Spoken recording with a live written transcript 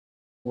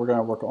We're going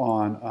to work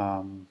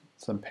on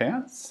some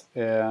pants,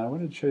 and I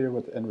wanted to show you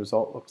what the end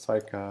result looks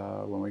like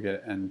when we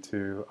get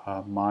into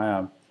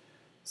Maya.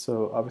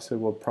 So obviously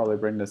we'll probably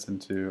bring this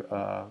into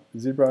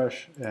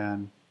ZBrush,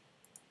 and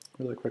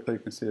really quickly you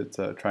can see it's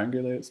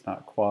triangulate, it's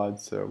not quad,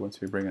 so once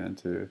you bring it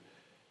into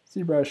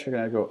ZBrush, you're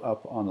going to go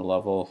up on the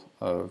level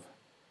of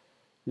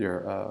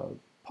your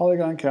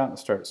polygon count and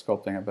start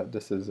sculpting it, but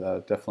this is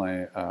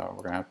definitely,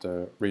 we're going to have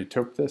to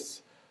retope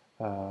this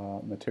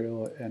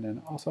material. And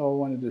then also I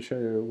wanted to show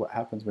you what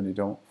happens when you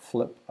don't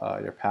flip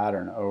your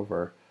pattern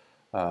over.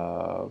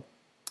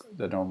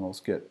 The normals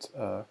get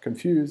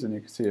confused, and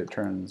you can see it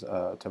turns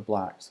to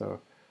black.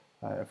 So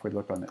if we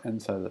look on the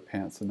inside of the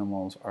pants, the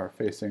normals are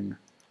facing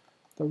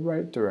the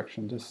right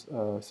direction, just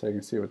so you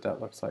can see what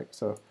that looks like.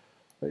 So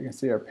but you can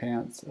see our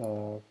pants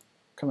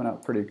coming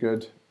out pretty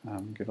good.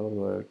 Get a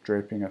little bit of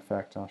draping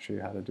effect. I'll show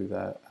you how to do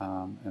that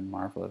in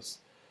Marvelous.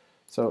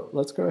 So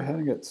let's go ahead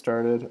and get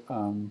started.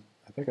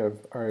 I think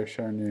I've already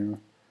shown you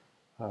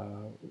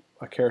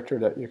a character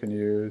that you can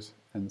use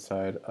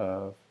inside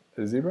of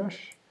ZBrush.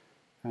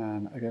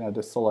 And again, I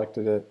just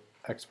selected it,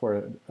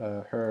 exported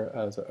her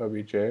as an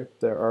OBJ.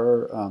 There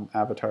are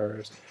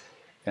avatars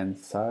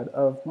inside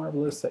of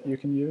Marvelous that you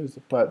can use,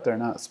 but they're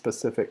not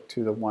specific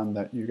to the one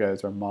that you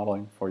guys are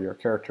modeling for your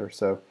character.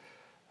 So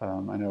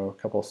I know a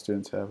couple of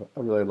students have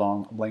a really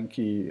long,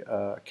 lanky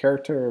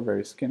character,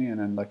 very skinny,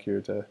 and I'd like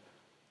you to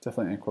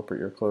definitely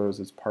incorporate your clothes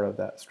as part of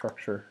that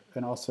structure.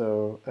 And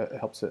also it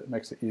helps, it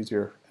makes it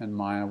easier in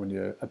Maya when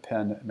you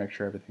append and make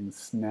sure everything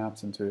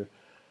snaps into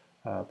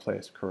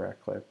place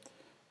correctly.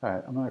 All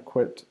right, I'm going to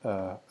quit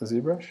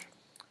ZBrush.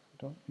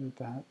 Don't need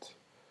that.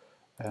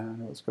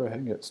 And let's go ahead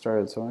and get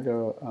started. So I'm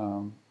going to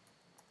go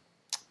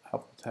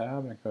Apple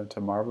tab and go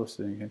into Marvelous,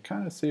 so you can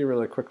kind of see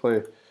really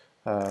quickly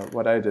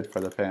what I did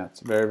for the pants.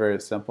 Very, very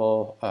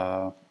simple.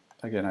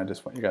 Again, I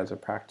just want you guys to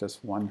practice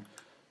one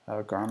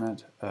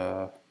garment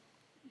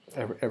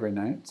every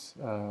night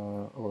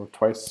or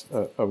twice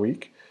a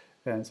week.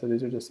 And so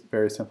these are just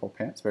very simple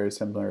pants, very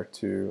similar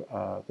to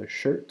the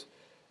shirt.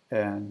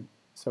 And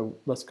so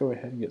let's go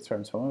ahead and get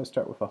started. So I'm going to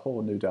start with a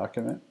whole new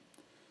document.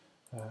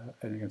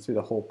 And you can see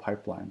the whole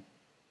pipeline.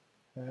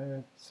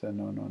 Okay, so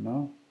no.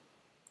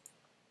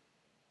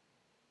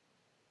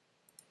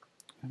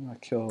 I'm going to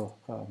kill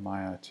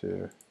Maya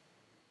too.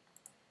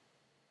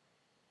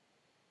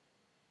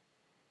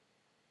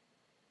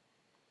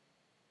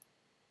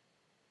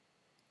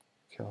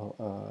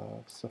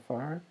 Kill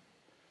Safari.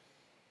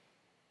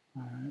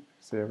 All right,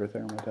 see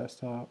everything on my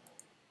desktop.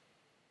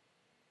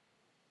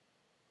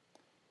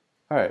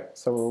 All right,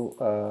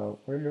 so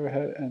we're gonna go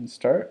ahead and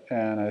start,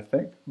 and I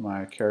think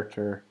my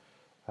character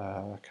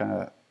kind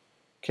of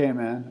came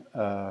in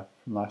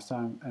from last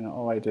time, and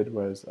all I did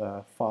was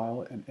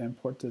file and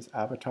import this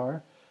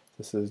avatar.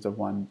 This is the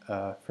one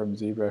from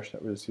ZBrush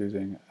that was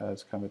using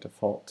as kind of a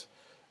default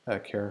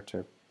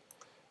character.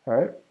 All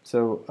right,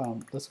 so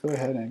let's go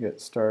ahead and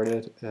get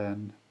started,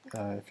 and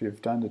if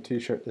you've done the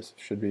t-shirt, this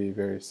should be a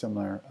very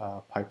similar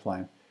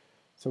pipeline.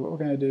 So what we're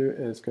going to do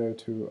is go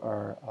to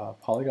our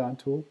polygon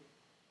tool,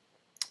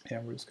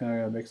 and we're just going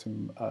to make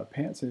some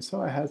pants. And you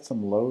saw I had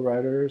some low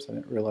riders. I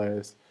didn't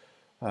realize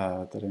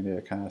that I need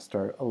to kind of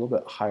start a little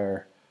bit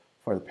higher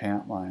for the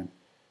pant line.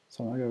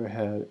 So I'm going to go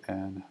ahead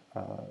and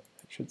it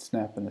should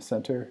snap in the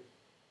center,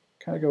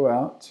 kind of go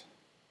out,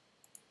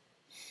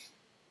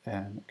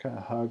 and kind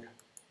of hug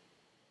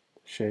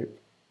the shape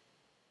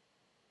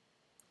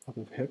of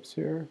the hips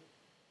here.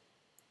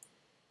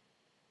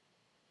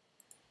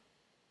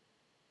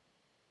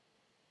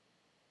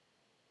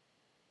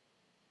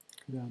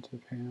 Go down to the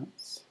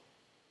pants.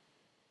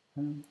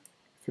 And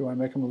if you want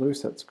to make them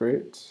loose, that's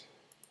great.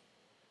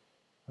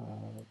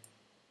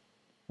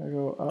 I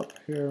go up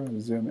here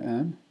and zoom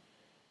in,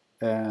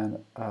 and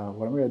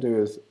what I'm going to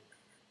do is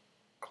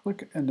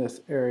click in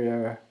this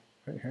area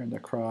right here in the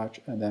crotch,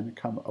 and then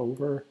come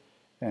over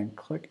and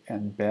click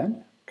and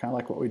bend, kind of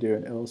like what we do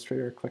in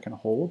Illustrator. Click and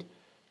hold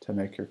to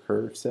make your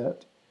curve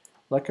set.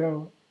 Let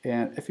go,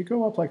 and if you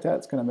go up like that,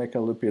 it's going to make a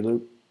loopy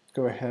loop.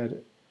 Go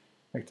ahead,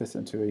 make this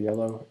into a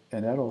yellow,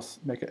 and that'll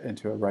make it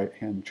into a right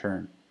hand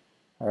turn.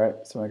 All right,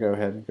 so I'm going to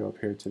go ahead and go up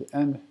here to the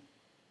end,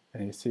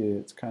 and you see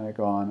it's kind of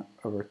gone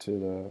over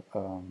to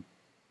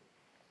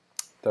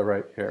the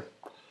right here.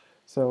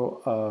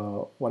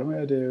 So what I'm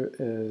going to do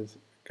is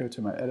go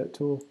to my edit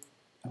tool.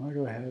 I'm going to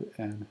go ahead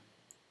and,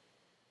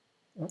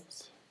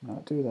 oops,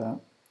 not do that.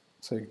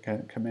 So you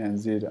can Command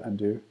Z to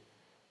undo.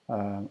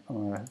 I'm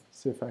going to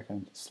see if I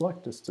can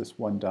select this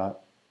one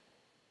dot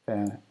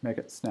and make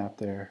it snap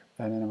there.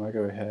 And then I'm going to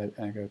go ahead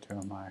and go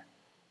to my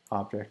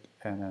object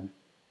and then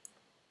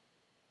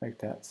make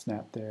that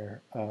snap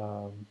there.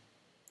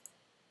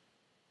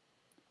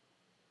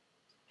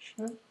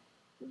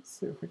 Let's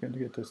see if we can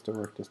get this to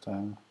work this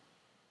time.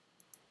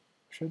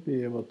 Should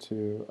be able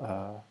to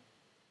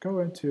go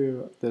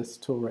into this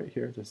tool right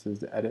here. This is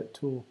the edit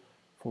tool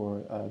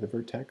for the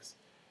vertex.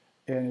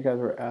 And you guys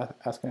were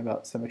asking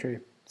about symmetry.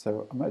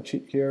 So I'm going to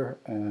cheat here,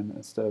 and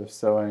instead of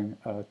sewing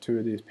two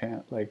of these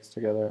pant legs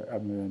together,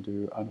 I'm going to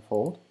do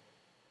unfold.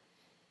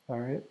 All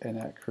right, and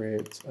that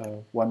creates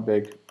one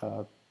big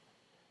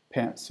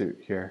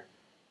pantsuit here.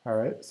 All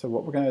right, so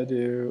what we're going to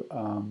do,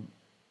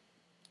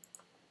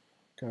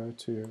 go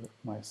to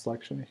my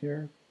selection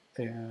here,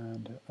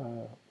 and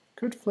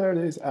could flare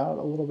these out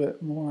a little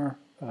bit more,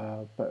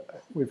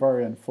 but we've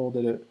already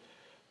unfolded it.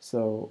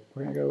 So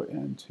we're going to go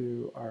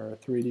into our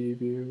 3D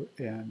view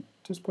and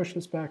just push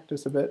this back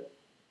just a bit.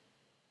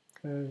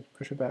 Okay,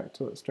 push it back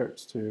till it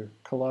starts to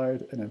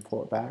collide, and then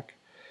pull it back.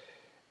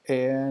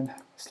 And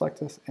select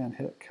this and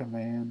hit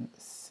Command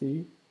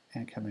C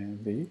and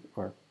Command V,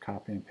 or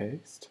copy and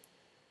paste.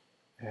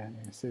 And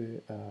you can see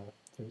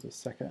there's a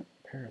second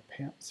pair of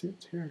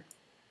pantsuits here.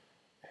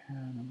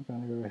 And I'm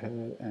going to go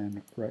ahead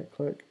and right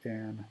click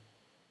and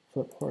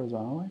flip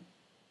horizontally.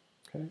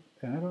 Okay,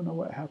 and I don't know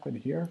what happened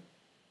here,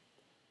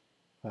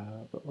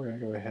 but we're going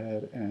to go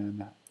ahead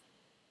and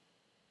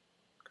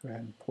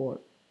pull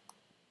it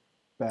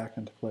back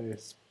into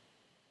place.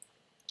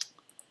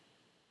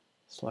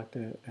 Select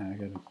it, and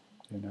again,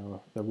 you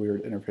know, the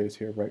weird interface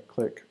here, right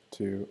click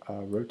to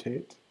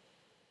rotate,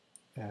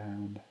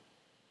 and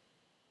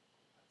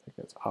I think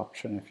it's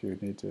option if you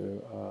need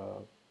to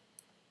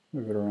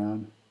move it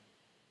around,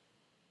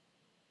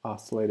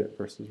 oscillate it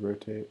versus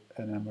rotate,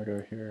 and then I'm going to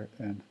go here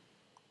and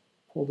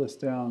pull this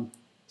down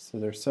so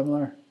they're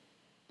similar.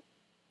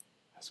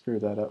 I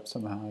screwed that up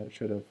somehow. It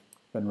should have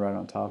been right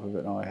on top of it,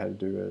 and all I had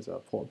to do is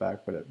pull it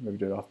back, but it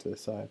moved it off to the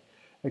side.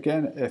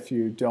 Again, if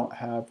you don't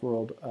have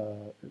world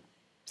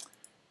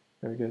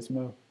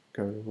Gizmo,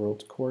 go to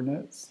world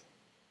coordinates.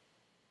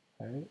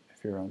 Right?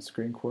 If you're on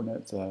screen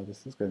coordinates,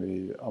 this is going to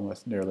be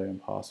almost nearly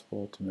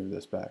impossible to move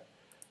this back.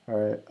 All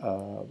right,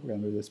 we're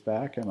going to move this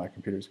back, and my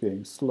computer's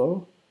getting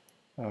slow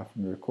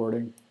from the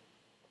recording.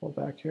 Pull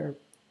back here.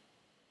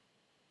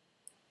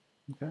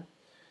 Okay,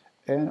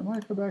 and I'm going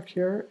to go back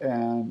here,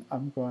 and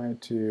I'm going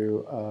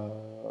to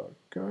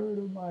go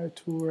to my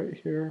tool right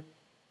here,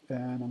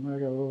 and I'm going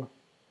to go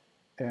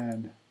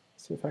and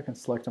see if I can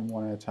select them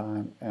one at a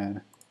time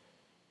and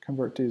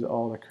convert these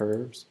all to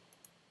curves.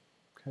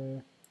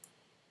 Okay.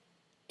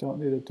 Don't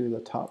need to do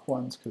the top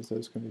ones because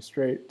those can be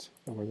straight,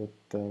 or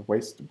the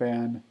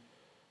waistband.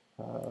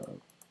 All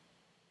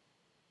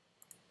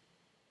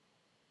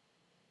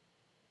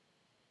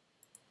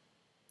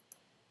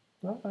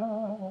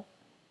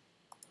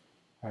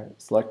right,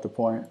 select the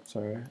point,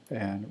 sorry,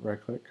 and right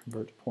click,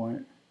 convert to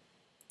point.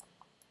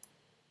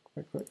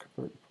 Right click,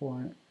 convert to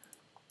point.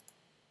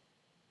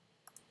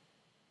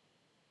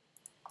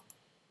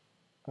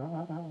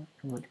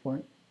 Convert to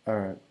point. All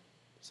right,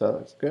 so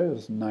that's good.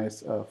 It's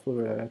nice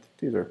fluid. I think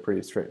these are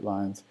pretty straight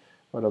lines,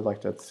 but I'd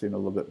like to see a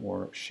little bit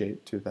more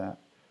shape to that.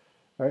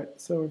 All right,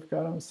 so we've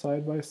got them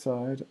side by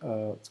side.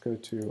 Let's go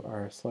to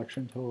our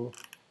selection tool.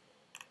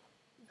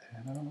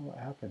 And I don't know what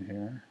happened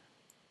here.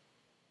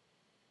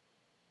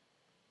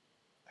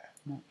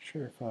 I'm not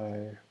sure if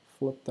I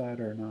flipped that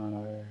or not.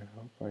 I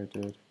hope I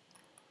did.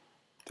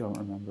 Don't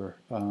remember.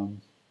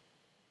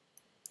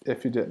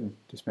 If you didn't,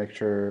 just make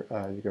sure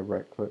you go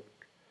right click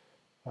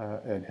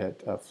and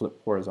hit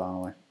flip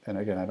horizontally. And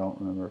again, I don't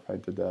remember if I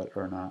did that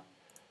or not.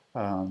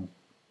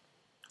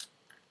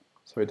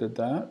 So we did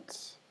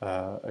that.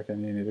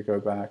 Again, you need to go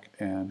back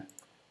and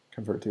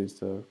convert these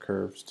to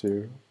curves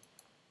too.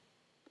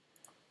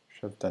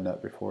 Should have done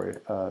that before we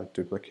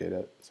duplicate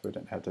it, so we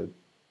didn't have to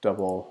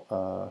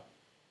double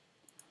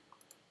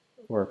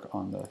work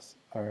on this.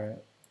 All right.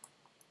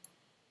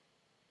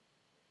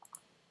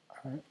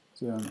 All right.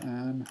 Zoom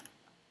in,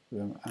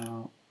 zoom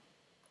out.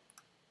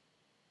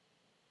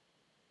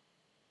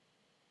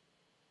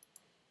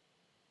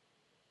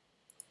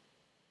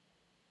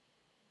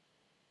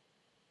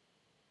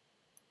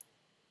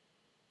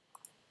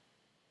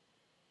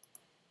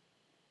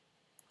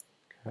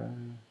 Okay.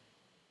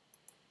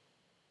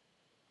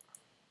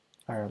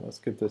 All right, let's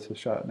give this a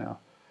shot now.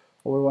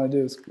 What we want to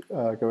do is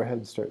go ahead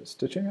and start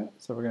stitching it.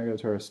 So we're going to go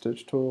to our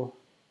stitch tool.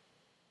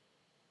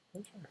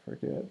 Which I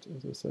forget,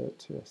 is this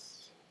it?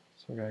 Yes.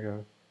 So we're going to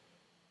go,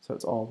 so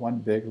it's all one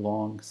big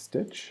long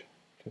stitch,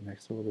 which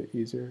makes it a little bit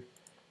easier.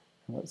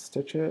 And let's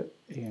stitch it,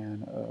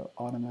 and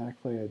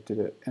automatically I did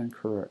it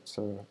incorrect.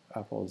 So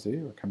Apple Z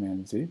or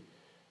Command Z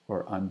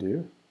or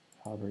undo,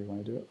 however you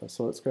want to do it.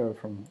 So let's go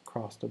from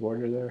across the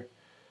border there,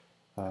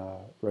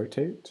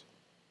 rotate,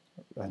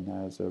 and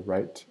as a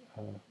right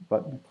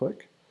button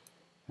click,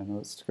 and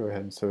let's go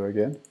ahead and sew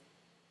again.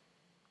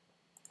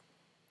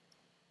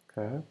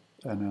 Okay,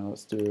 and now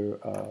let's do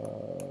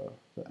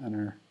the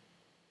inner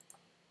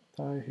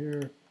thigh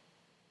here.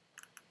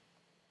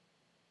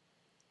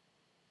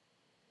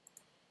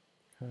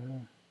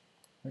 Okay,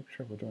 make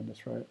sure we're doing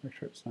this right. Make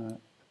sure it's not.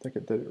 I think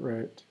it did it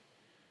right.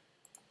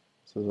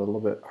 So it's a little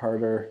bit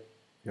harder.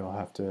 You'll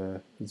have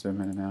to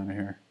zoom in and out of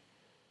here.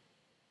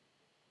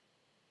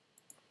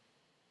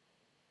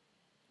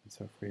 And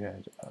so if we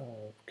had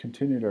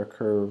continued our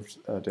curves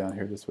down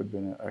here, this would have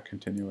been a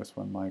continuous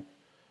one like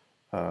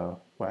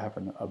what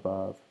happened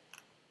above.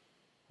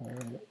 All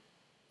right,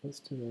 let's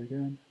do that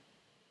again.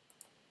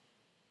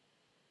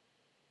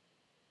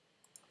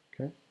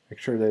 Okay, make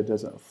sure that it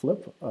doesn't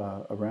flip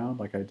around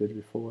like I did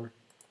before.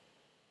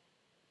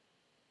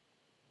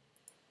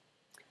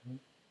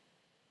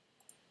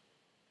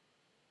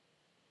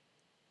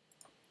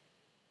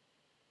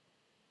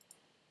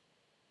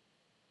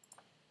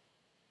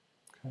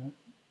 Okay,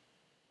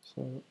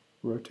 so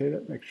rotate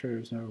it, make sure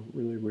there's no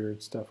really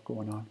weird stuff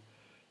going on.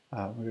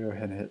 I'm going to go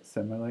ahead and hit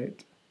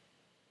simulate,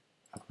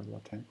 upper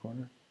left hand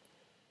corner.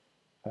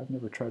 I've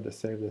never tried to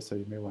save this, so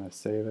you may want to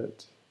save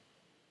it.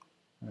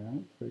 All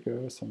right, there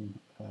we go, some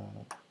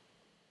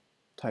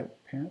tight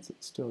pants,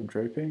 it's still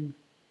draping.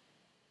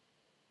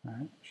 All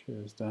right, she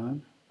is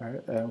done. All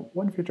right,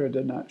 one feature I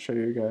did not show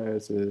you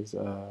guys is,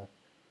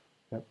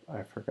 yep,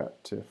 I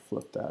forgot to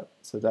flip that.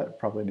 So that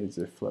probably needs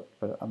to flip,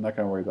 but I'm not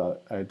going to worry about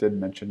it. I did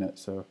mention it,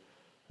 so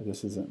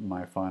this isn't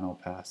my final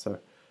pass. So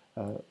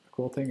the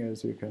cool thing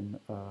is you can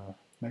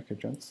make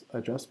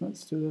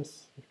adjustments to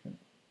this. You can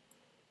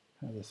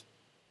have this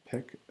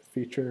pick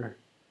feature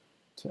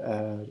to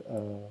add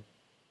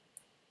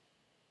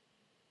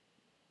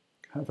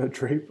kind of a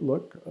drape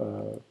look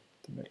to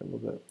make it a little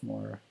bit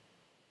more.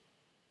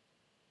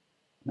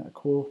 Isn't that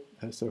cool?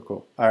 That's so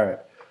cool. All right.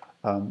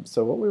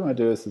 So what we want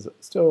to do is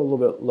still a little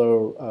bit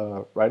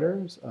low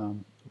riders.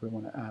 We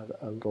want to add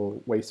a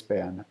little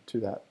waistband to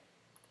that.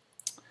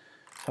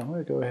 So I'm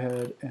going to go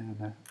ahead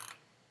and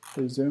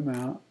zoom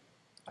out.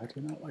 I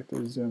do not like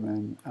the zoom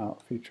in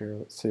out feature.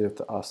 Let's see if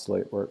the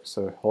oscillate works.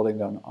 So holding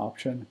down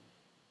Option,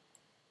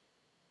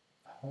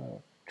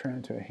 turn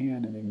into a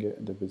hand, and you can get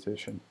into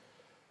position.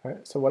 All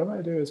right. So what I'm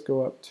going to do is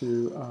go up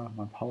to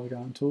my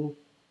polygon tool.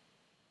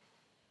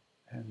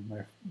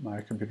 And my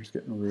computer's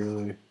getting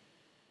really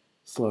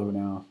slow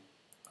now.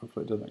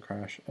 Hopefully it doesn't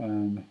crash.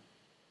 And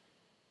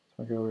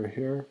so I go over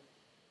here,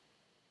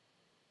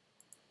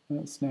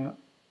 and snap,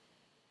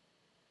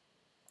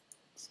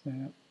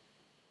 snap,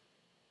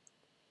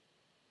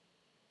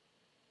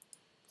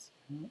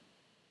 snap.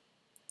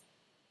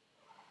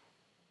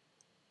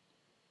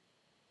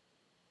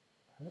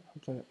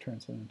 Hopefully that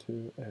turns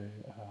into a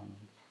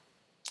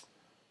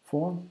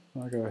form.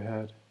 I'll go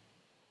ahead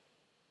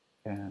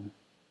and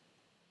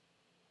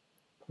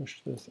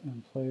push this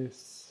in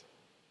place.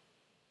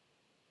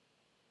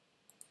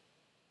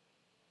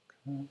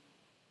 Okay.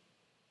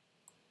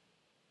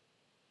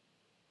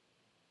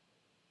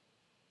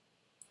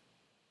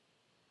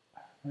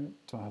 All right,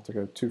 don't have to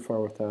go too far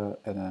with that,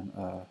 and then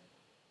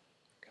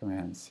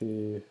Command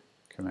C,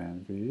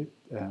 Command V,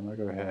 and I'm gonna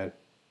go ahead,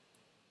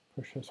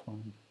 push this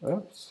one.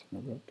 Oops,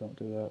 no, don't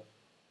do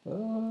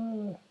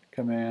that.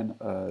 Command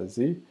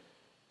Z.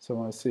 So I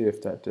want to see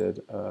if that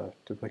did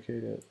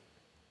duplicate it.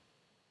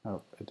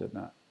 Oh, it did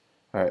not.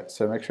 All right,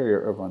 so make sure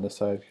you're over on this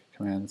side.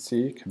 Command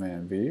C,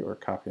 Command V, or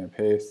copy and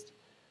paste.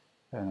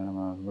 And then I'm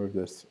going to move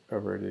this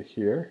over to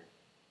here.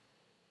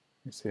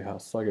 You see how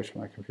sluggish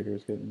my computer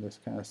is getting this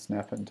kind of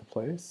snap into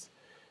place.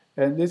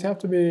 And these have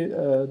to be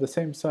the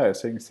same size.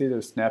 So you can see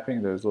they're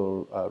snapping. Those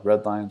little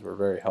red lines were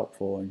very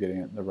helpful in getting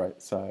it in the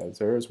right size.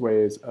 There's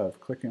ways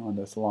of clicking on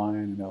this line,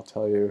 and they'll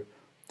tell you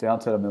down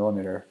to the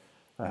millimeter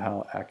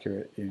how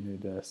accurate you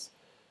need this.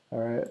 All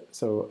right,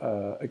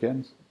 so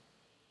again,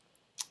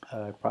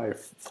 I probably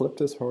flip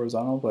this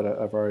horizontal, but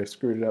I've already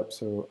screwed it up,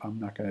 so I'm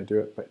not going to do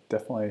it. But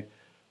definitely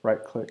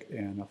right-click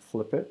and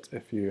flip it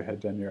if you had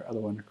done your other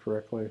one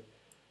correctly.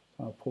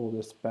 So I'll pull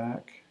this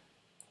back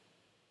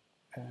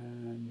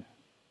and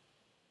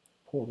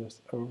pull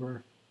this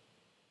over,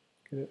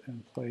 get it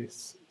in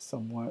place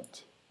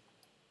somewhat.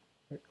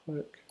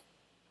 Right-click,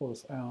 pull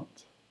this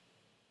out.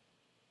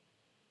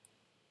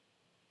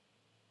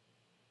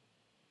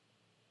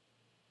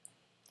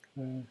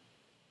 Okay.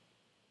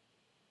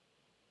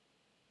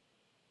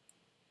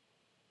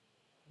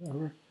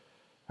 Over.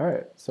 All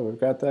right, so we've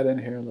got that in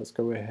here. Let's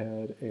go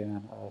ahead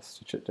and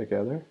stitch it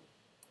together.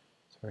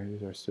 So we're going to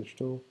use our stitch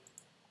tool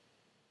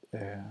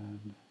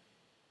and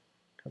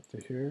come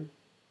to here.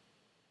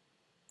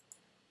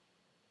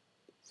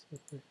 See if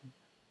we can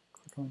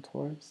click on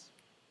twice.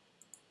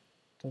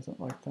 Doesn't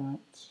like that.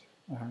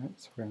 All right,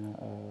 so we're going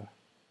to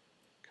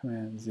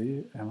Command Z,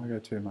 and I'm going to go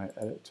to my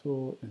edit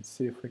tool and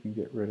see if we can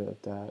get rid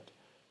of that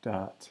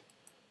dot.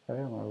 Okay,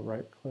 I'm going to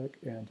right click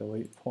and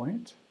delete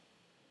point.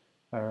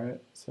 All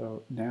right,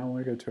 so now when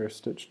we go to our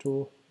stitch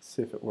tool,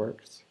 see if it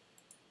works.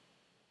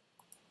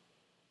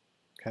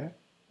 Okay,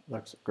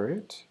 looks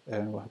great.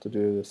 And we'll have to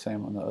do the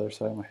same on the other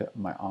side. I'm going to hit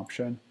my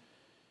Option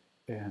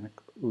and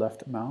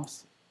left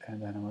mouse,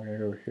 and then I'm going to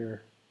go over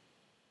here,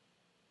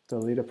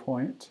 delete a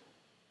point.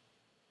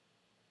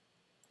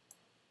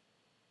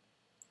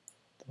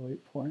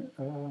 Delete point,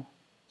 for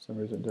some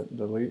reason it didn't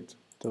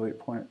delete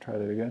point, try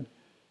that again.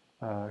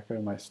 Go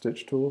to my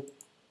stitch tool.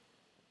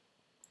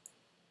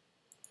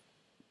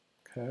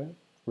 Okay,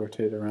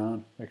 rotate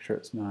around, make sure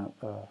it's not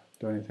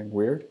doing anything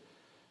weird.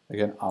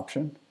 Again,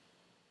 Option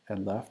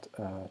and left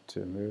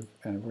to move,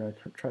 and we're going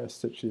to try to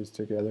stitch these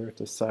together at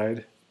the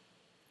side,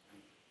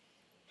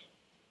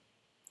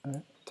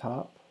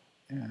 top,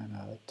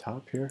 and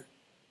top here.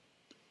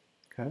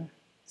 Okay,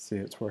 see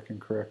it's working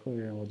correctly,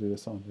 and we'll do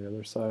this on the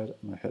other side.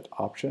 I'm going to hit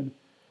Option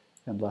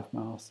and left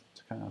mouse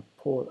to kind of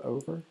pull it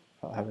over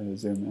without having to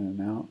zoom in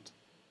and out.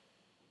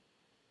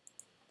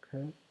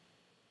 Okay.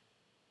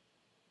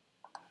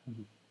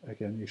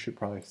 again, you should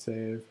probably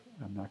save.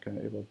 I'm not going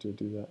to be able to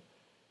do that.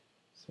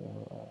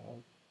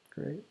 So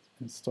great.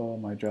 Install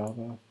my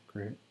Java.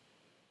 Great.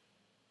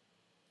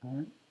 All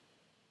right.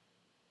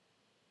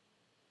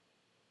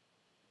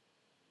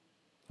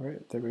 All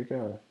right, there we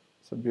go.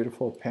 Some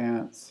beautiful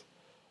pants.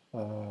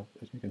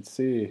 As you can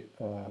see,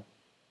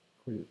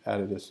 we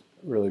added this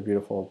really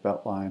beautiful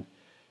belt line.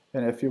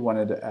 And if you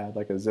wanted to add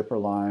like a zipper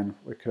line,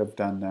 we could have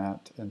done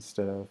that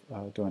instead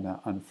of doing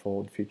that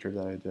unfold feature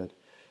that I did.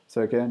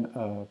 So again,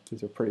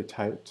 these are pretty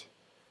tight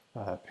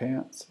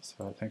pants.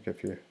 So I think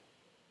if you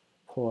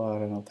pull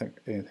out, I don't think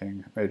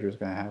anything major is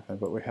going to happen,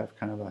 but we have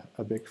kind of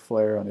a big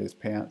flare on these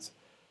pants,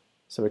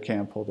 so we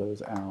can pull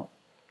those out.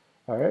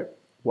 All right,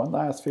 one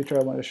last feature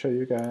I want to show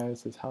you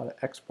guys is how to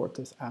export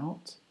this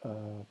out.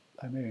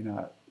 I may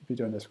not be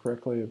doing this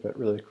correctly, but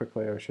really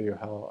quickly I'll show you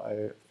how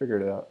I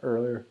figured it out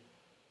earlier.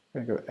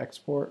 I'm going to go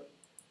export.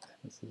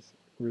 This is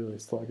really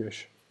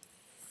sluggish.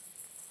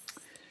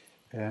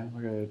 And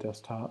we're going to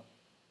desktop.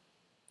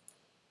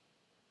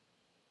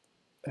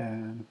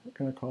 And we're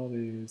going to call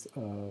these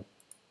a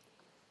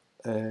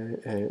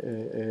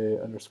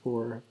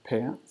underscore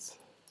pants.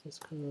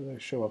 Just because they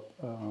show up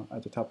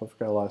at the top. I've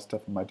got a lot of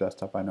stuff on my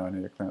desktop I know I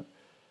need to clean up.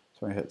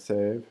 So I hit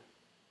save.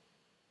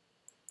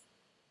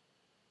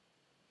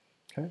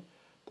 Okay.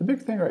 The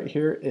big thing right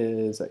here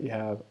is that you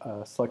have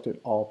selected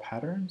all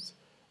patterns.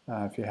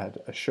 If you had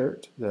a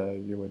shirt,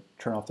 you would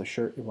turn off the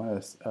shirt. You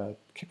want to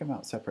kick them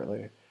out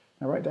separately.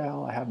 Now right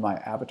now I have my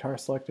avatar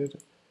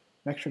selected.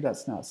 Make sure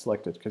that's not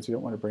selected because you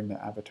don't want to bring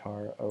the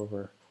avatar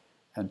over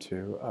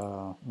into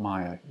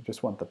Maya. You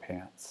just want the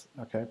pants,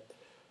 okay?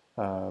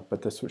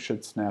 But this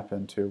should snap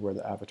into where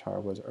the avatar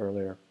was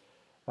earlier.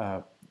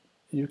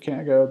 You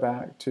can't go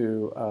back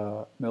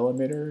to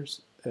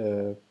millimeters.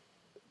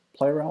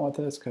 Play around with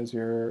this because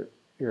your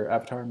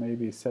avatar may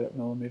be set at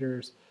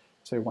millimeters.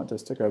 So you want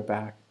this to go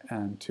back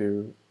and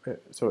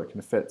so it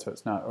can fit, so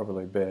it's not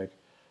overly big.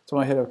 So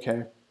when I hit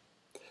OK,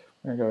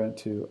 we're going to go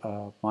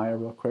into Maya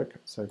real quick.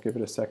 So give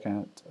it a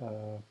second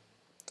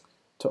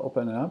to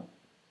open it up.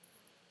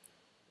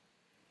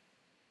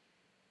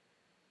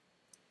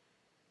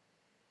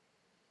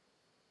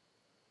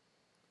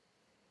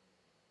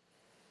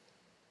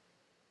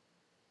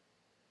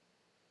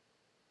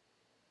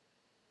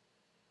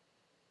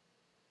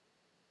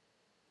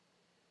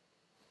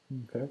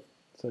 Okay,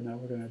 so now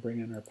we're going to bring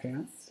in our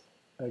pants.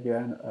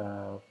 Again,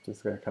 this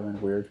is going to come in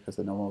weird because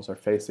the normals are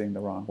facing the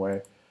wrong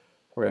way.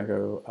 We're going to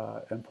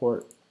go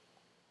import.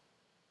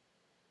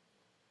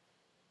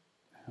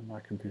 And my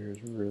computer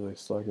is really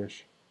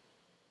sluggish.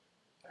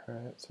 All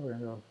right, so we're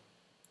going to go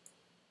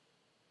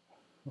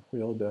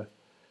wheel to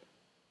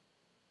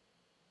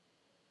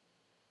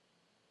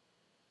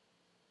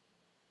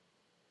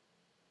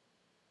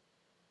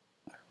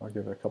I'll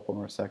give it a couple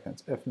more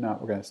seconds. If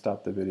not, we're going to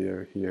stop the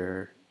video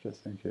here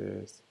just in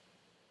case.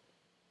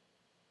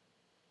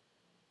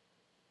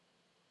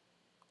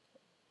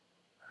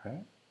 All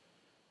right.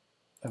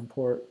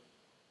 Import.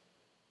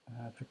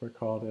 I think we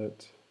called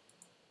it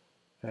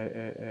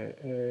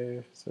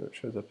AAAA, so it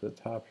shows up at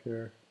the top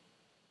here.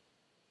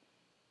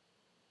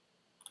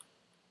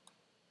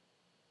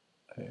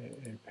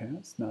 AAA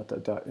pants, not the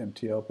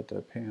 .mtl, but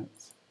the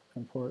pants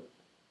import.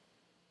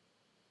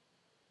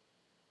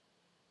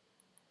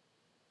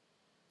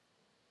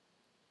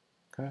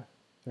 Okay,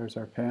 there's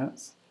our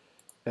pants.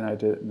 And I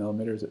did it in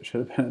millimeters. It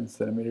should have been in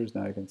centimeters.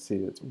 Now you can see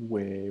it's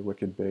way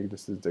wicked big.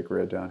 This is the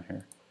grid down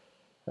here.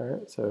 All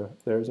right, so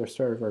there's our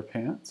start of our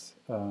pants.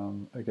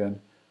 Again,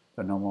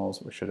 the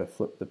normals, we should have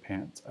flipped the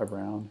pants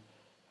around.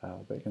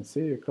 But you can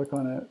see, you click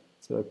on it,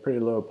 it's a pretty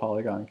low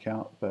polygon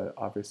count, but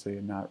obviously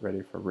not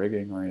ready for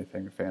rigging or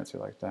anything fancy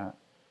like that.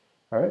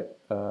 All right,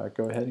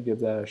 go ahead and give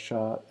that a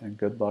shot, and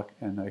good luck.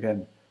 And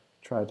again,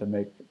 try to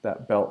make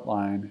that belt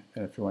line,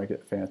 and if you want to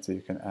get fancy,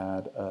 you can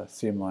add a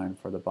seam line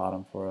for the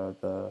bottom for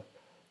the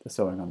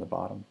sewing on the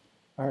bottom.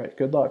 All right,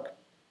 good luck.